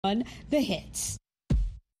on The Hits.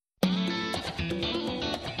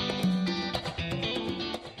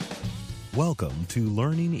 Welcome to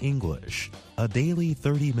Learning English, a daily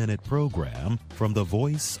 30-minute program from the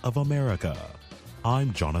Voice of America.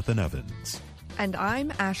 I'm Jonathan Evans. And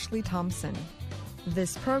I'm Ashley Thompson.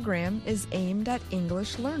 This program is aimed at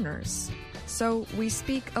English learners, so we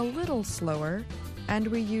speak a little slower and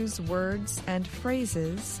we use words and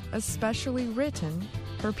phrases especially written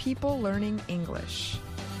for people learning English.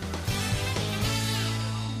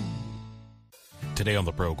 Today on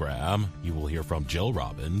the program, you will hear from Jill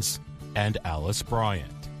Robbins and Alice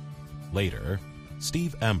Bryant. Later,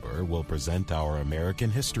 Steve Ember will present our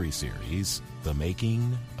American history series, The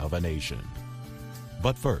Making of a Nation.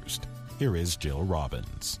 But first, here is Jill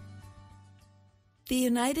Robbins. The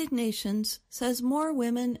United Nations says more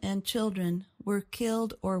women and children were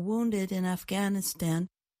killed or wounded in Afghanistan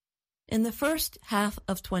in the first half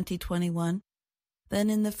of 2021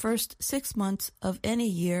 than in the first 6 months of any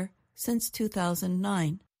year since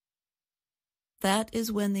 2009. That is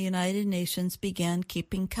when the United Nations began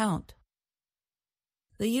keeping count.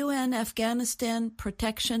 The UN Afghanistan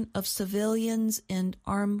Protection of Civilians in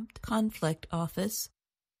Armed Conflict Office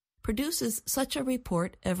produces such a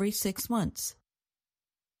report every 6 months.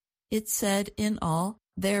 It said in all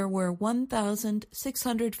there were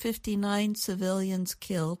 1,659 civilians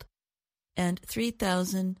killed and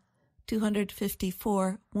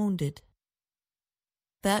 3,254 wounded.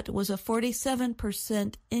 That was a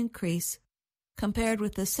 47% increase compared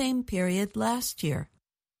with the same period last year.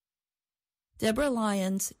 Deborah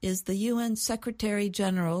Lyons is the UN Secretary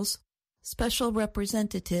General's Special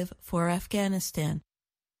Representative for Afghanistan.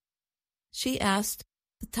 She asked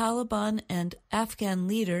the Taliban and Afghan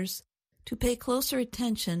leaders to pay closer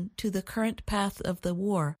attention to the current path of the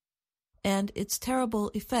war and its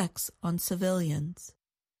terrible effects on civilians.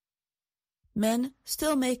 Men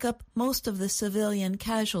still make up most of the civilian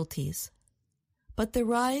casualties, but the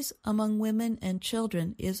rise among women and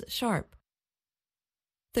children is sharp.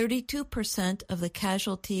 32% of the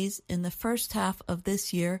casualties in the first half of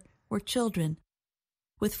this year were children,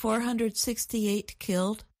 with 468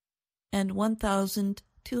 killed and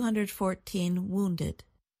 1,214 wounded.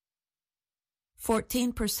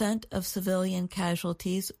 14% of civilian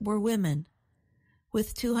casualties were women,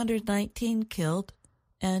 with 219 killed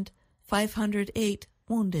and 508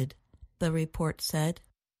 wounded, the report said.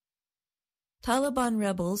 Taliban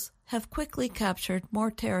rebels have quickly captured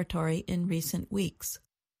more territory in recent weeks.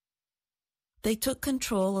 They took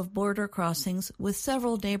control of border crossings with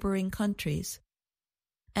several neighboring countries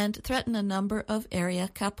and threaten a number of area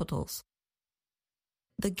capitals.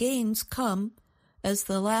 The gains come as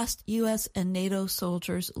the last U.S. and NATO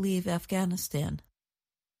soldiers leave Afghanistan.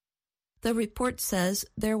 The report says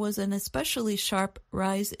there was an especially sharp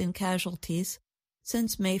rise in casualties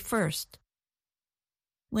since May 1st,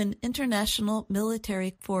 when international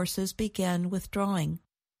military forces began withdrawing.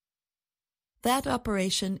 That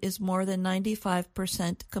operation is more than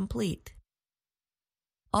 95% complete.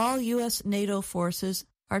 All U.S. NATO forces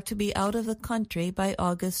are to be out of the country by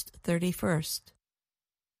August 31st.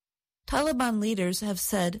 Taliban leaders have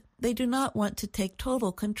said they do not want to take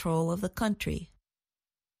total control of the country.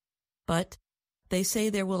 But they say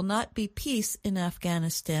there will not be peace in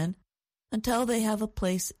Afghanistan until they have a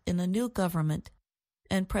place in a new government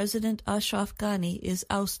and President Ashraf Ghani is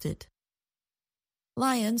ousted.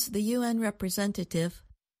 Lyons, the UN representative,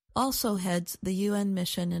 also heads the UN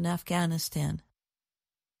mission in Afghanistan.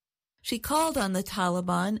 She called on the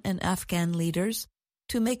Taliban and Afghan leaders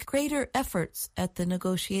to make greater efforts at the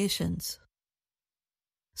negotiations.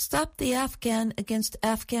 Stop the Afghan against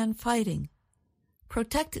Afghan fighting,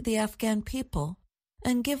 protect the Afghan people,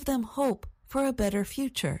 and give them hope for a better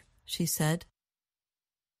future, she said.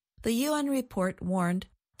 The UN report warned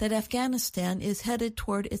that Afghanistan is headed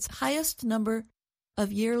toward its highest number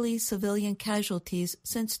of yearly civilian casualties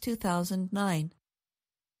since 2009.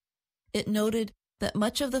 It noted that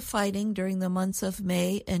much of the fighting during the months of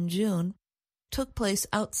May and June took place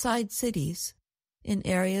outside cities, in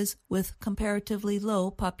areas with comparatively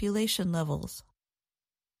low population levels.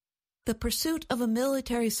 The pursuit of a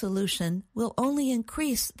military solution will only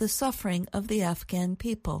increase the suffering of the Afghan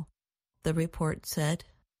people, the report said.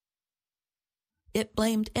 It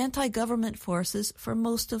blamed anti-government forces for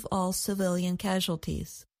most of all civilian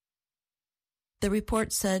casualties. The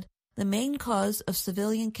report said the main cause of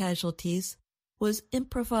civilian casualties was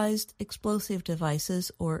improvised explosive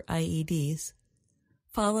devices, or IEDs,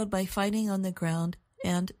 followed by fighting on the ground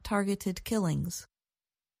and targeted killings.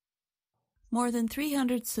 More than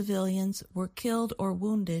 300 civilians were killed or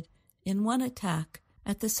wounded in one attack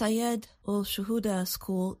at the Syed ul-Shuhada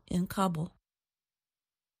school in Kabul.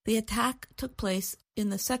 The attack took place in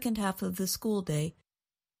the second half of the school day,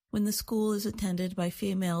 when the school is attended by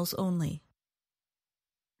females only.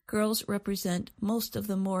 Girls represent most of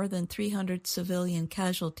the more than 300 civilian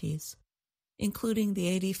casualties, including the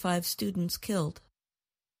 85 students killed.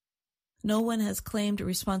 No one has claimed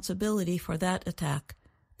responsibility for that attack,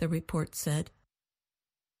 the report said.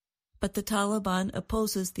 But the Taliban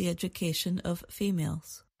opposes the education of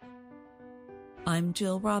females. I'm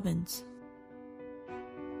Jill Robbins.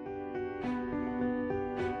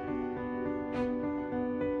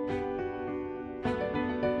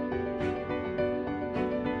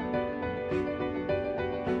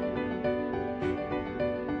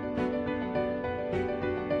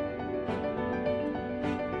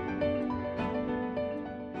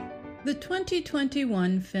 The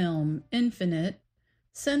 2021 film Infinite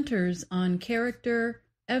centers on character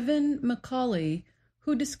Evan McCauley,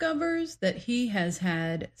 who discovers that he has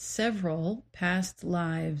had several past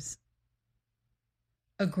lives.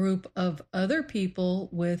 A group of other people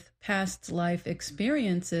with past life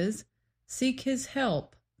experiences seek his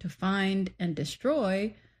help to find and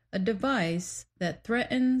destroy a device that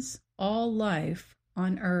threatens all life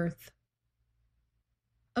on Earth.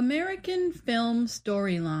 American film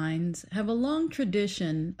storylines have a long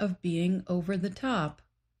tradition of being over the top.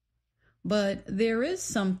 But there is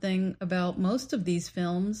something about most of these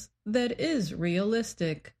films that is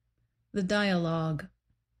realistic: the dialogue.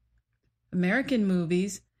 American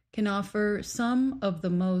movies can offer some of the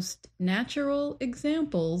most natural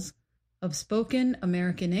examples of spoken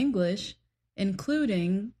American English,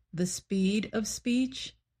 including the speed of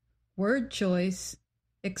speech, word choice,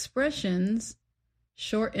 expressions,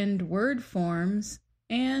 shortened word forms,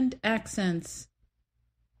 and accents.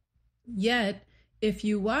 Yet, if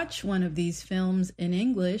you watch one of these films in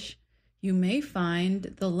English, you may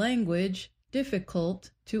find the language difficult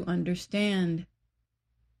to understand.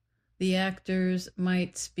 The actors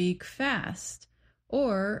might speak fast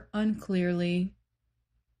or unclearly.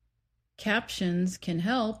 Captions can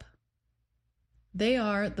help. They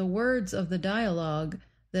are the words of the dialogue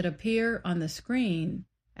that appear on the screen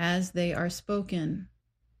as they are spoken.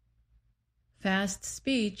 Fast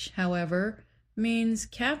speech, however, means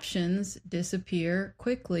captions disappear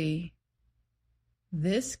quickly.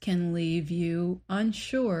 This can leave you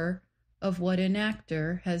unsure of what an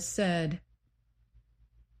actor has said.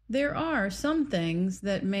 There are some things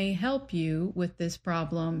that may help you with this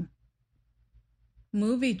problem.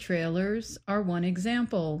 Movie trailers are one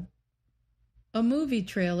example. A movie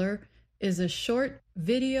trailer is a short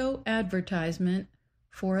video advertisement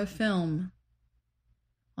for a film.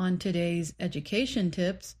 On today's education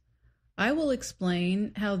tips, I will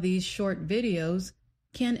explain how these short videos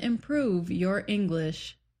can improve your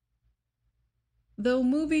English. Though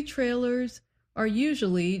movie trailers are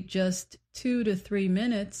usually just 2 to 3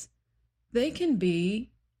 minutes, they can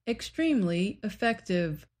be extremely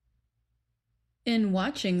effective. In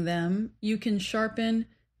watching them, you can sharpen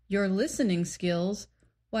your listening skills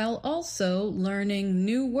while also learning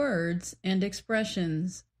new words and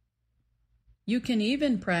expressions. You can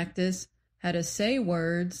even practice how to say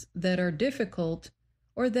words that are difficult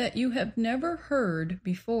or that you have never heard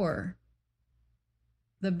before.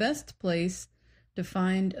 The best place to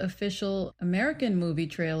find official American movie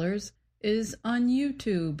trailers is on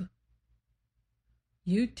YouTube.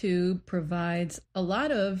 YouTube provides a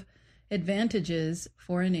lot of advantages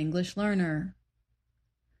for an English learner.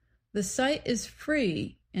 The site is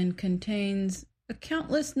free and contains a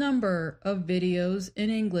countless number of videos in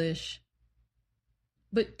English.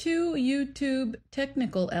 But 2 YouTube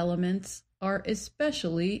technical elements are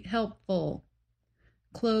especially helpful: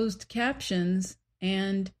 closed captions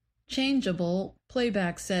and changeable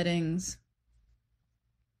playback settings.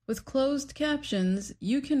 With closed captions,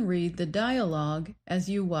 you can read the dialogue as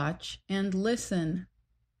you watch and listen.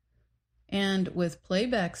 And with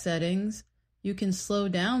playback settings, you can slow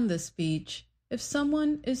down the speech if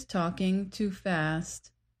someone is talking too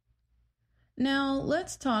fast. Now,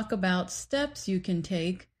 let's talk about steps you can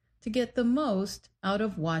take to get the most out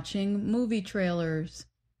of watching movie trailers.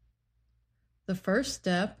 The first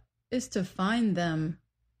step is to find them.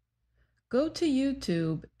 Go to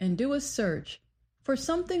YouTube and do a search for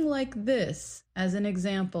something like this as an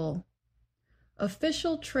example: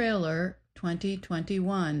 Official Trailer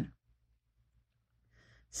 2021.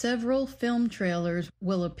 Several film trailers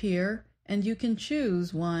will appear, and you can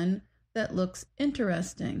choose one that looks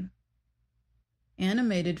interesting.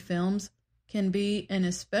 Animated films can be an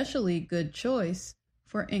especially good choice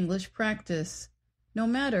for English practice, no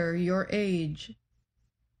matter your age.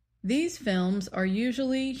 These films are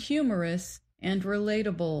usually humorous and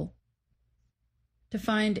relatable. To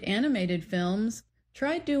find animated films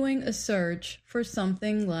Try doing a search for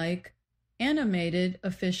something like Animated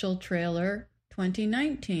Official Trailer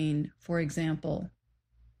 2019, for example.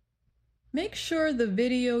 Make sure the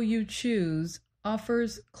video you choose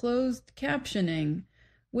offers closed captioning,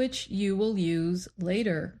 which you will use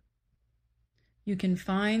later. You can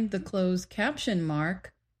find the closed caption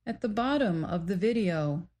mark at the bottom of the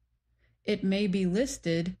video. It may be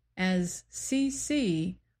listed as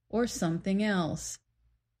CC or something else.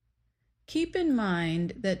 Keep in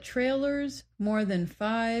mind that trailers more than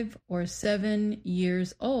 5 or 7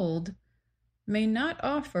 years old may not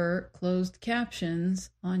offer closed captions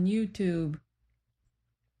on YouTube.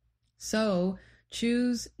 So,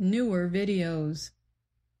 choose newer videos.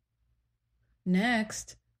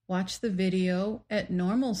 Next, watch the video at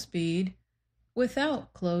normal speed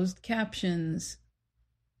without closed captions.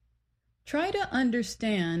 Try to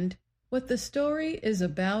understand what the story is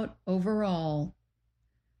about overall.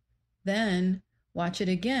 Then, watch it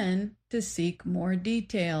again to seek more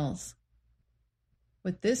details.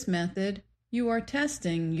 With this method, you are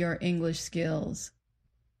testing your English skills.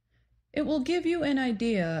 It will give you an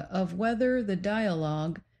idea of whether the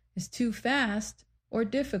dialogue is too fast or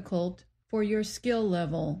difficult for your skill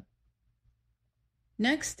level.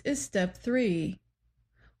 Next is step 3.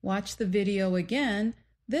 Watch the video again,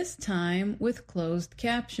 this time with closed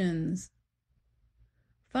captions.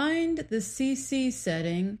 Find the CC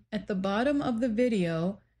setting at the bottom of the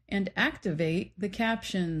video and activate the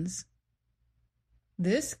captions.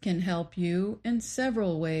 This can help you in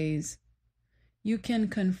several ways. You can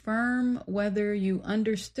confirm whether you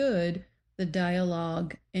understood the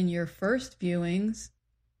dialogue in your first viewings,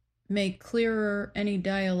 make clearer any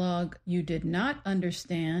dialogue you did not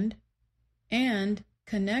understand, and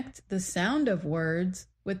connect the sound of words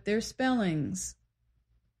with their spellings.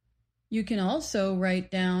 You can also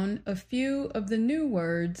write down a few of the new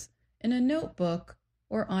words in a notebook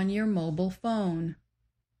or on your mobile phone.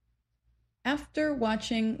 After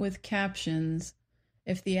watching with captions,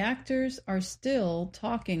 if the actors are still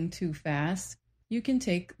talking too fast, you can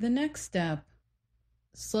take the next step.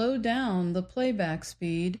 Slow down the playback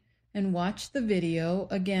speed and watch the video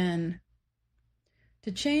again.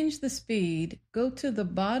 To change the speed, go to the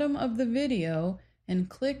bottom of the video and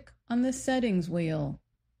click on the settings wheel.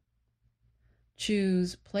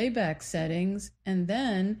 Choose playback settings and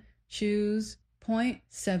then choose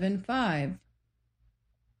 0.75.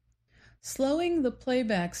 Slowing the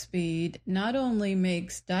playback speed not only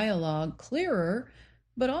makes dialogue clearer,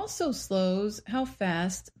 but also slows how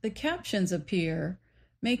fast the captions appear,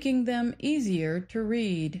 making them easier to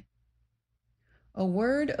read. A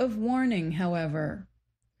word of warning, however.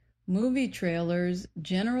 Movie trailers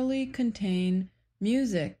generally contain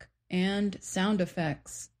music and sound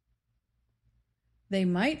effects. They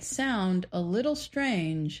might sound a little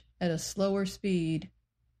strange at a slower speed.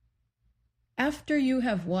 After you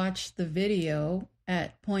have watched the video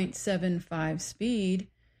at 0.75 speed,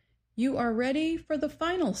 you are ready for the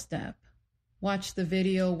final step. Watch the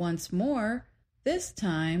video once more, this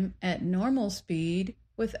time at normal speed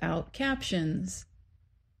without captions.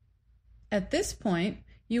 At this point,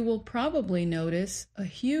 you will probably notice a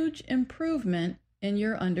huge improvement in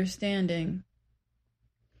your understanding.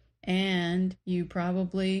 And you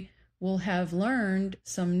probably will have learned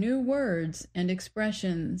some new words and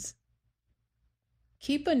expressions.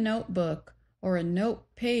 Keep a notebook or a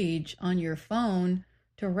note page on your phone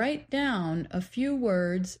to write down a few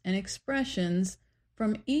words and expressions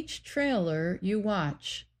from each trailer you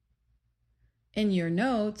watch. In your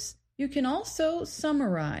notes, you can also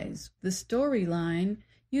summarize the storyline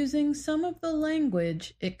using some of the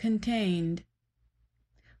language it contained.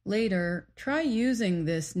 Later, try using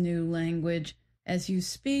this new language as you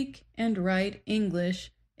speak and write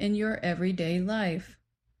English in your everyday life.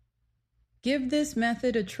 Give this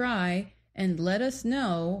method a try and let us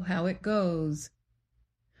know how it goes.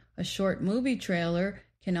 A short movie trailer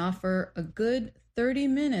can offer a good 30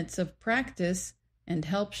 minutes of practice and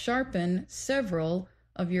help sharpen several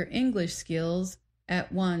of your English skills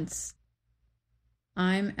at once.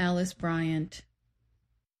 I'm Alice Bryant.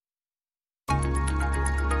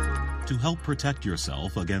 To help protect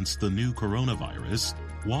yourself against the new coronavirus,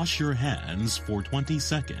 wash your hands for 20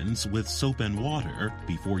 seconds with soap and water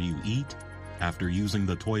before you eat, after using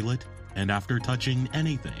the toilet, and after touching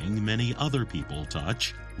anything many other people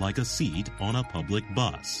touch, like a seat on a public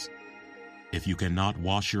bus. If you cannot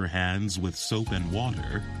wash your hands with soap and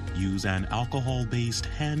water, use an alcohol-based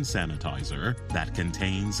hand sanitizer that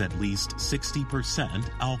contains at least 60%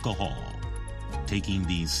 alcohol. Taking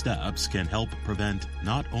these steps can help prevent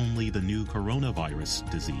not only the new coronavirus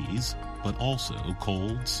disease, but also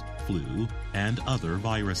colds, flu, and other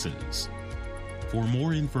viruses. For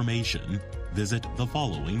more information, visit the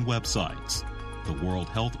following websites: the World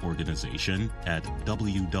Health Organization at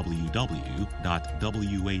www.who.int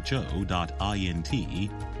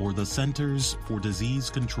or the Centers for Disease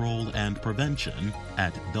Control and Prevention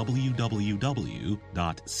at www.cdc.gov.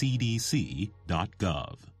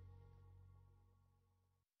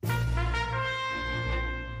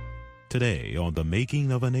 Today on The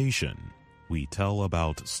Making of a Nation, we tell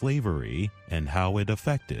about slavery and how it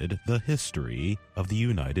affected the history of the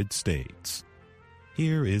United States.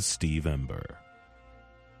 Here is Steve Ember.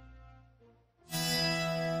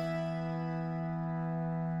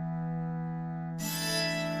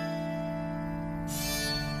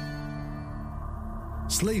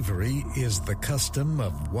 Slavery is the custom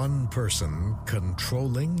of one person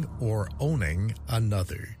controlling or owning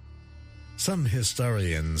another. Some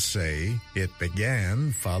historians say it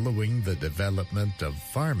began following the development of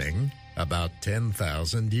farming about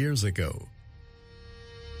 10,000 years ago.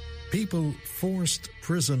 People forced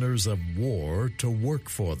prisoners of war to work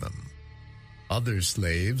for them. Other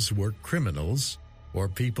slaves were criminals or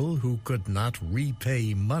people who could not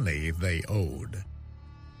repay money they owed.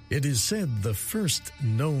 It is said the first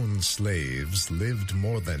known slaves lived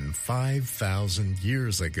more than 5,000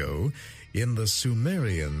 years ago in the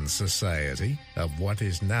Sumerian society of what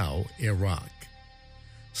is now Iraq.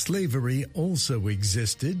 Slavery also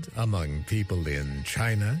existed among people in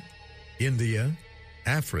China, India,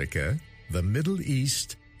 Africa, the Middle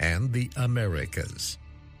East, and the Americas.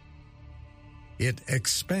 It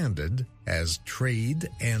expanded as trade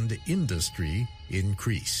and industry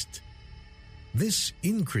increased. This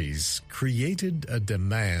increase created a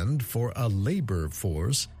demand for a labor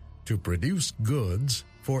force to produce goods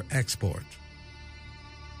for export.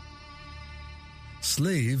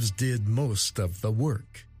 Slaves did most of the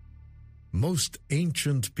work. Most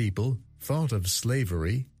ancient people thought of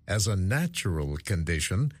slavery as a natural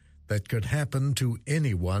condition that could happen to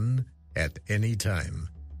anyone at any time.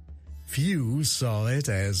 Few saw it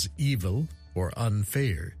as evil or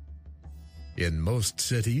unfair. In most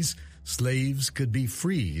cities, slaves could be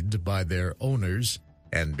freed by their owners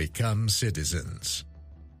and become citizens.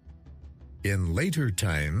 In later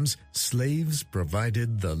times, slaves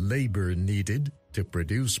provided the labor needed to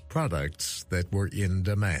produce products that were in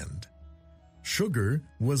demand. Sugar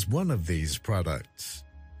was one of these products.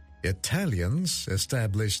 Italians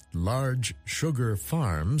established large sugar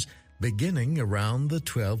farms beginning around the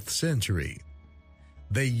 12th century.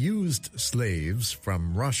 They used slaves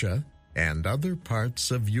from Russia and other parts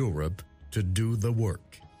of Europe to do the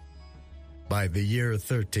work. By the year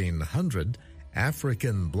 1300,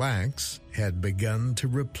 African blacks had begun to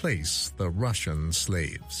replace the Russian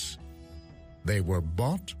slaves. They were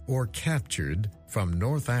bought or captured from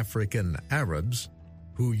North African Arabs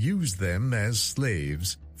who used them as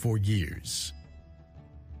slaves for years.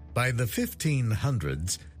 By the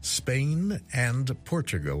 1500s, Spain and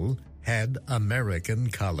Portugal had American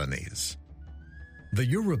colonies. The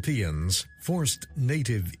Europeans forced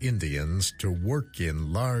native Indians to work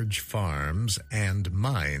in large farms and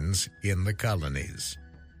mines in the colonies.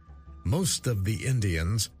 Most of the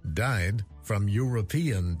Indians died from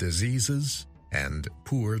European diseases and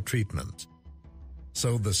poor treatment.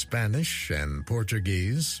 So the Spanish and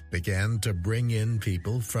Portuguese began to bring in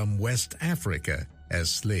people from West Africa as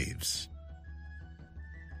slaves.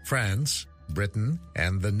 France, Britain,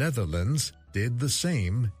 and the Netherlands did the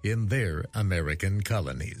same in their American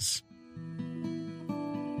colonies.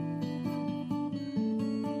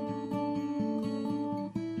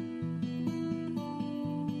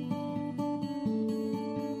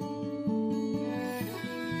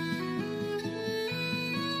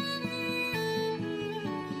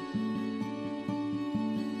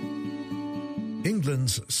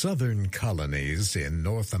 England's southern colonies in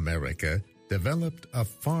North America developed a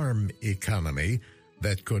farm economy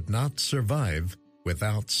that could not survive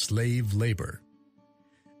without slave labor.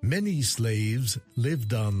 Many slaves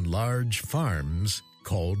lived on large farms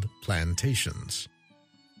called plantations.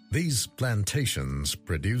 These plantations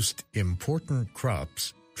produced important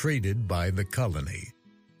crops traded by the colony,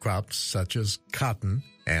 crops such as cotton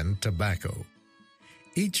and tobacco.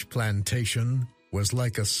 Each plantation was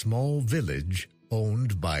like a small village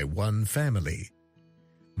owned by one family.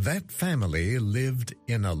 That family lived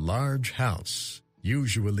in a large house,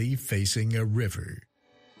 usually facing a river.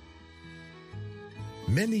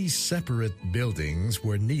 Many separate buildings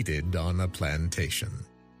were needed on a plantation.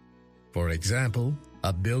 For example,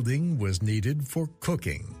 a building was needed for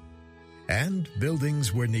cooking, and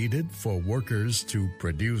buildings were needed for workers to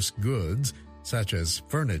produce goods such as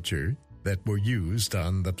furniture that were used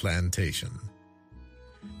on the plantation.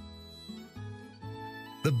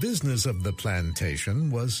 The The business of the plantation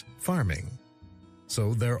was farming,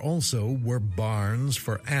 so there also were barns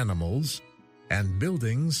for animals and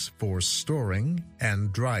buildings for storing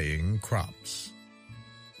and drying crops.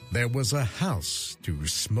 There was a house to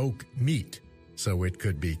smoke meat so it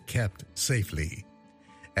could be kept safely,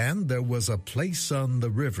 and there was a place on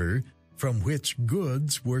the river from which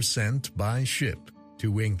goods were sent by ship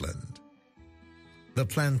to England. The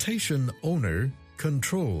plantation owner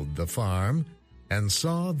controlled the farm and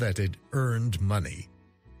saw that it earned money.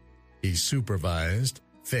 He supervised,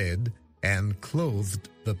 fed, and clothed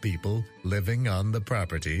the people living on the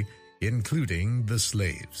property, including the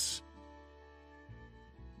slaves.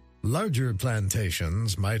 Larger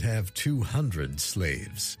plantations might have 200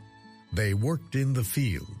 slaves. They worked in the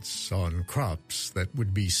fields on crops that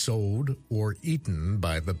would be sold or eaten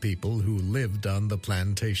by the people who lived on the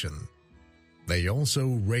plantation. They also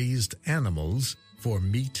raised animals for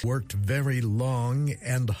meat, worked very long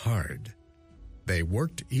and hard. They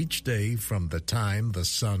worked each day from the time the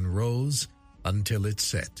sun rose until it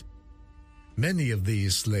set. Many of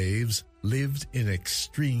these slaves lived in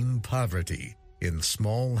extreme poverty, in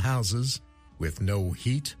small houses with no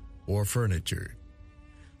heat or furniture.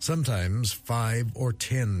 Sometimes 5 or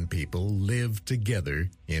 10 people lived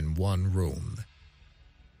together in one room.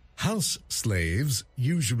 House slaves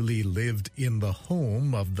usually lived in the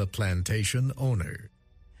home of the plantation owner.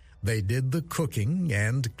 They did the cooking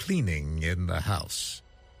and cleaning in the house.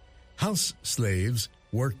 House slaves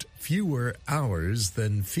worked fewer hours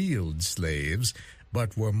than field slaves,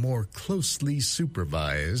 but were more closely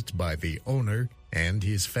supervised by the owner and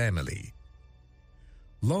his family.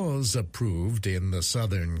 Laws approved in the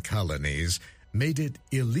southern colonies made it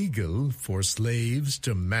illegal for slaves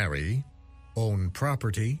to marry, own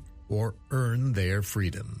property, or earn their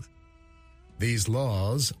freedom. These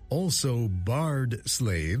laws also barred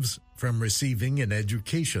slaves from receiving an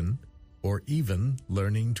education or even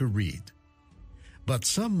learning to read. But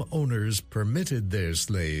some owners permitted their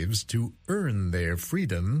slaves to earn their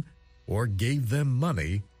freedom or gave them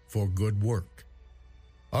money for good work.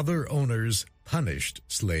 Other owners punished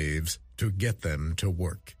slaves to get them to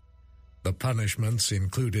work. The punishments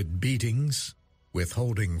included beatings,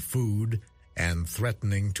 withholding food, and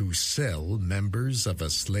threatening to sell members of a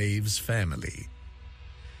slave's family.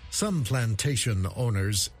 Some plantation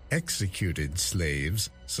owners executed slaves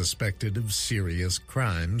suspected of serious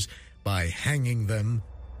crimes by hanging them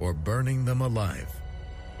or burning them alive.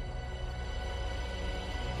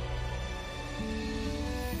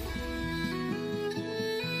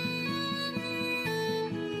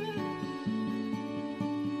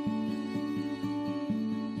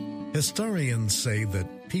 Historians say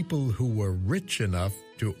that people who were rich enough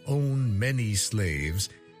to own many slaves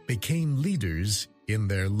became leaders in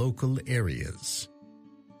their local areas.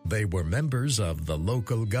 They were members of the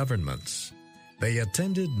local governments. They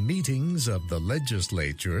attended meetings of the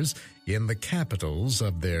legislatures in the capitals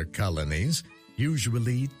of their colonies,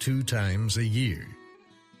 usually 2 times a year.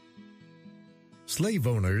 Slave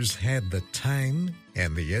owners had the time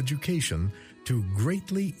and the education to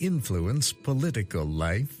greatly influence political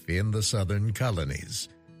life in the southern colonies,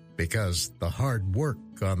 because the hard work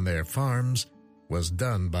on their farms was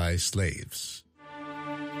done by slaves.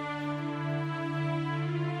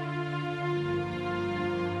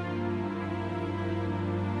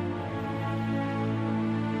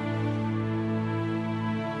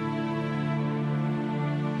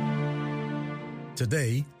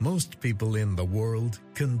 Today, most people in the world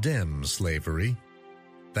condemn slavery.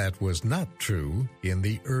 That was not true in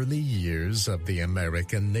the early years of the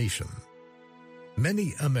American nation.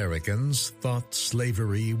 Many Americans thought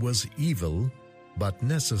slavery was evil but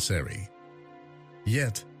necessary.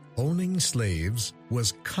 Yet, owning slaves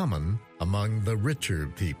was common among the richer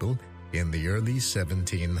people in the early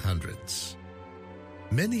 1700s.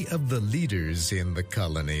 Many of the leaders in the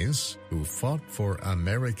colonies who fought for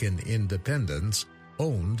American independence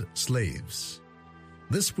owned slaves.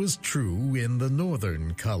 This was true in the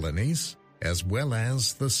northern colonies as well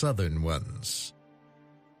as the southern ones.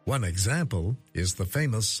 One example is the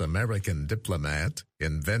famous American diplomat,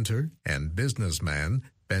 inventor, and businessman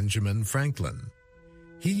Benjamin Franklin.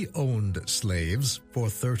 He owned slaves for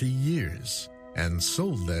 30 years and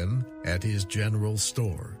sold them at his general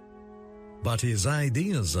store. But his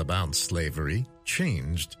ideas about slavery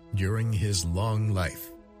changed during his long life.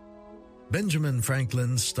 Benjamin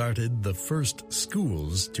Franklin started the first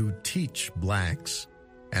schools to teach blacks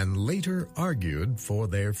and later argued for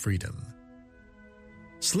their freedom.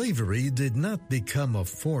 Slavery did not become a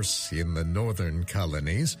force in the northern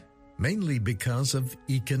colonies, mainly because of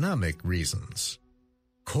economic reasons.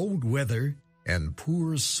 Cold weather and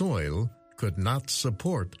poor soil could not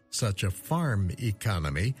support such a farm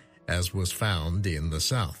economy as was found in the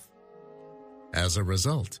South. As a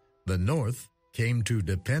result, the North came to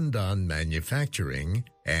depend on manufacturing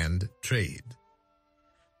and trade.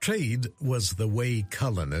 Trade was the way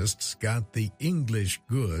colonists got the English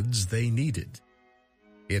goods they needed.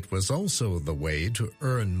 It was also the way to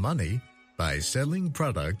earn money by selling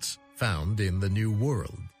products found in the New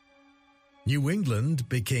World. New England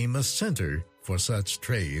became a center for such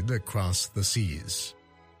trade across the seas.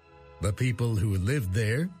 The people who lived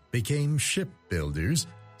there became shipbuilders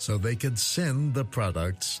so they could send the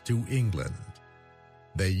products to England.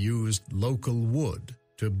 They used local wood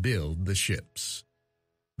to build the ships.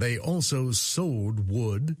 They also sold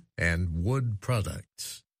wood and wood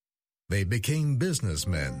products. They became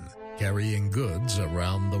businessmen carrying goods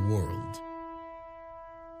around the world.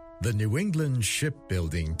 The New England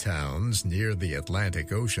shipbuilding towns near the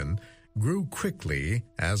Atlantic Ocean grew quickly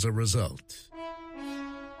as a result.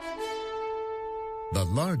 The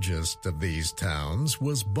largest of these towns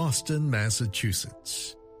was Boston,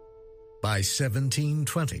 Massachusetts. By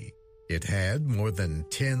 1720, it had more than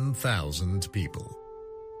 10,000 people.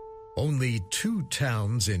 Only 2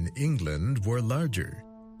 towns in England were larger,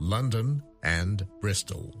 London and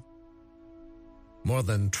Bristol. More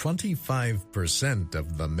than 25%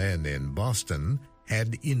 of the men in Boston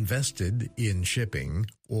had invested in shipping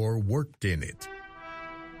or worked in it.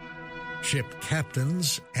 Ship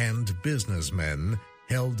captains and businessmen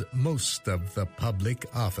held most of the public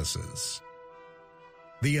offices.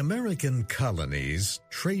 The American colonies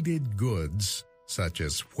traded goods such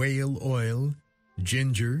as whale oil,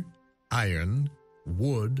 ginger, iron,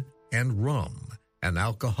 wood, and rum, an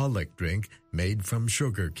alcoholic drink made from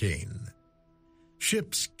sugar cane.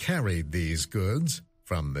 Ships carried these goods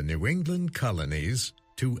from the New England colonies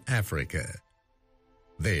to Africa.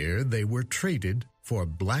 There they were traded for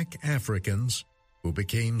black Africans who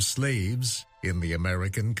became slaves in the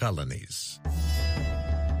American colonies.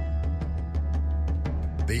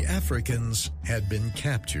 The Africans had been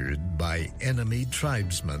captured by enemy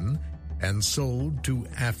tribesmen and sold to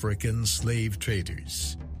African slave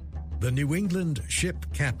traders. The New England ship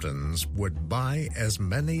captains would buy as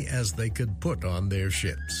many as they could put on their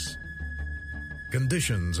ships.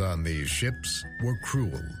 Conditions on these ships were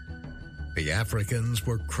cruel. The Africans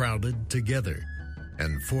were crowded together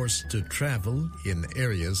and forced to travel in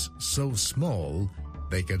areas so small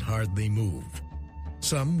they could hardly move.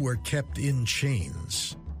 Some were kept in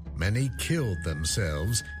chains. Many killed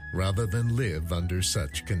themselves rather than live under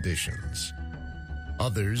such conditions.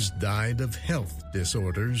 Others died of health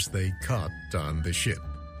disorders they caught on the ship.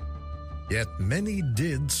 Yet many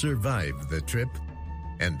did survive the trip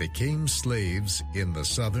and became slaves in the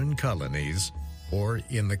southern colonies or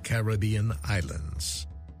in the Caribbean islands.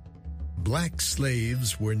 Black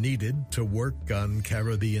slaves were needed to work on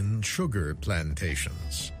Caribbean sugar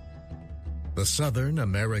plantations. The Southern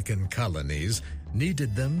American colonies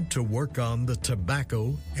needed them to work on the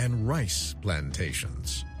tobacco and rice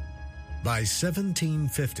plantations. By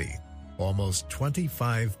 1750, almost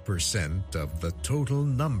 25% of the total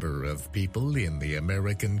number of people in the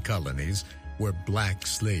American colonies were black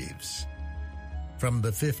slaves. From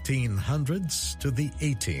the 1500s to the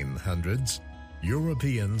 1800s,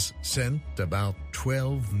 Europeans sent about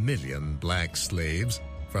 12 million black slaves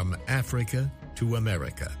from Africa to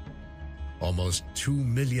America. Almost 2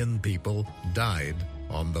 million people died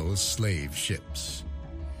on those slave ships.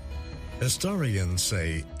 Historians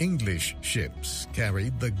say English ships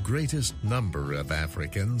carried the greatest number of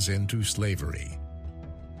Africans into slavery.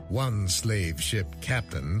 One slave ship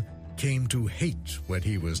captain came to hate what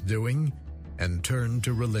he was doing and turned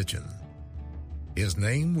to religion. His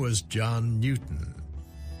name was John Newton.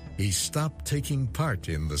 He stopped taking part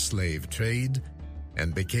in the slave trade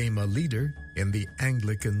and became a leader in the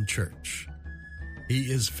Anglican Church.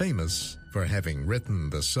 He is famous for having written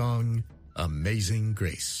the song Amazing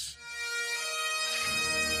Grace.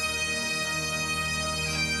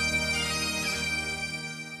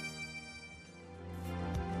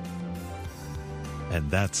 And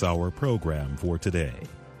that's our program for today.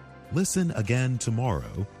 Listen again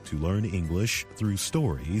tomorrow to learn English through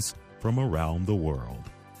stories from around the world.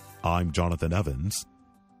 I'm Jonathan Evans.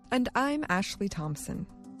 And I'm Ashley Thompson.